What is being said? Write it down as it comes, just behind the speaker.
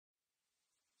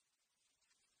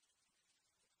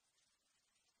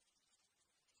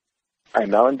I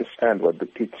now understand what the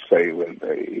kids say when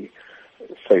they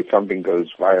say something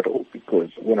goes viral, because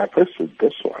when I posted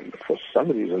this one, for some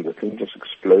reason the thing just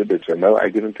exploded. So no, I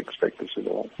didn't expect this at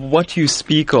all. What you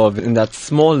speak of in that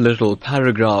small little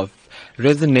paragraph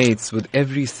resonates with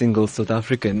every single South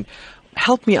African.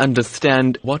 Help me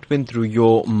understand what went through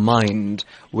your mind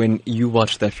when you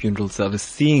watched that funeral service,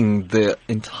 seeing the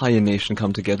entire nation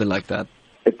come together like that.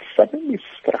 It suddenly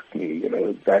struck me,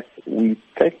 that we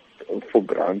take for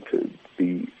granted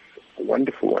the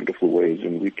wonderful, wonderful ways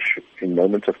in which, in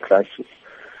moments of crisis,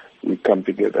 we come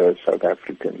together as South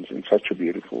Africans in such a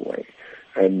beautiful way.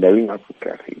 And knowing Uncle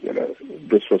Kathy,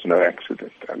 this was no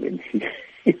accident. I mean,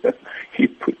 he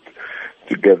put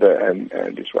together,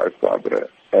 and his wife Barbara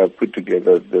put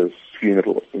together this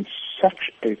funeral in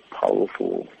such a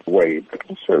powerful way, but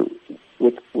also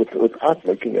without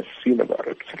making a scene about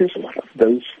it. So there's a lot of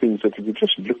those things that if you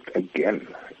just looked again,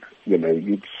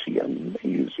 you'd see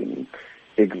amazing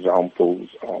examples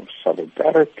of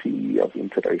solidarity, of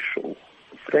interracial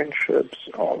friendships,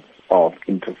 of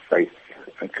interfaith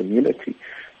community.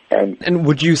 And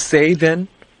would you say then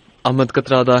THAT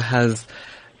Kathrada has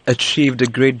achieved a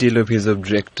great deal of his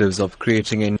objectives of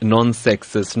creating a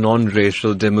non-sexist,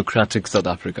 non-racial, democratic South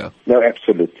Africa? No,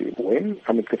 absolutely. When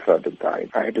THAT Kathrada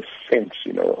died, I had a sense,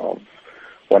 of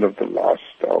one of the last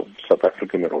of South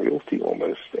African royalty,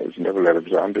 almost, as Neville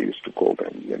Alexander used to call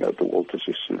them, the Walter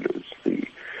Sisulus,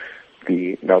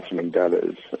 the Nelson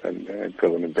Mandelas, and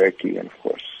Govan Mbeki, and of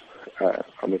course, THAT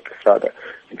Kathrada.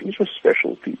 And these were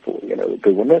special people,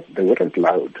 they weren't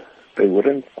loud, they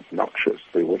weren't obnoxious,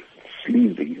 they weren't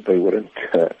sleazy, they weren't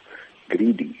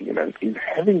greedy, in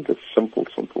having this simple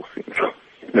funeral,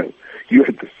 you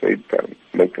at the same time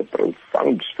make a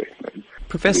profound statement.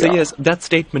 Professor, yes, that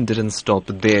statement didn't stop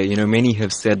there. Many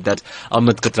have said that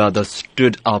THAT Kathrada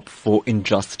stood up for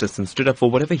injustice and stood up for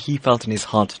whatever he felt in his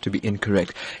heart to be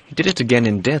incorrect. He did it again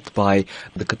in death by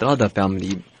the Kathrada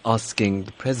family asking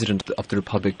the President of the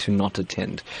Republic to not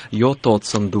attend. Your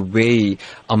thoughts on the way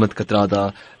THAT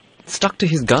Kathrada stuck to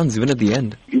his guns even at the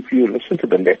end? If you listen to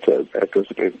the letter that was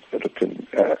written,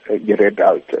 read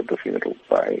out at the funeral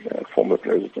by former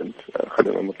President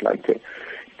Kgalema Motlanthe,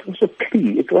 it was a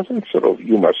plea. It wasn't sort of,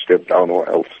 you must step down or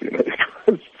else, It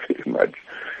was very much,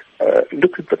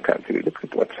 look at the country, look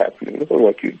at what's happening, look at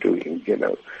what you're doing,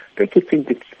 Don't you think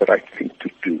it's the right thing to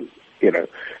do,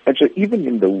 And so even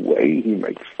in the way he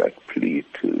makes that plea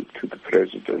to the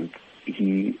President,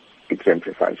 he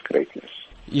exemplifies greatness.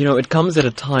 It comes at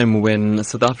a time when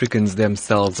South Africans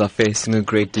themselves are facing a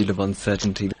great deal of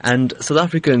uncertainty. And South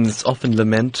Africans often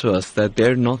lament to us that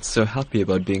they're not so happy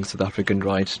about being South African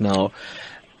right now.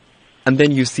 And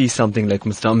then you see something like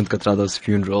Mr. THAT Kathrada's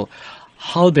funeral.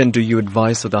 How then do you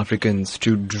advise South Africans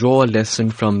to draw a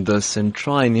lesson from this and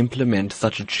try and implement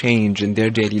such a change in their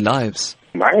daily lives?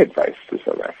 My advice to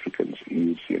South Africans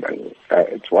is,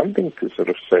 it's one thing to sort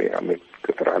of say THAT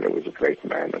Kathrada was a great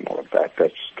man and all of that.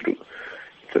 That's true.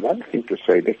 It's another thing to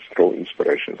say, let's draw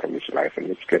inspiration from his life and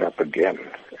let's get up again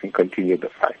and continue the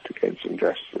fight against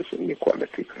injustice,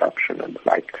 inequality, corruption, and the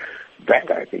like.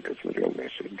 That, I think, is the real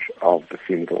message of the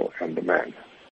funeral and the man.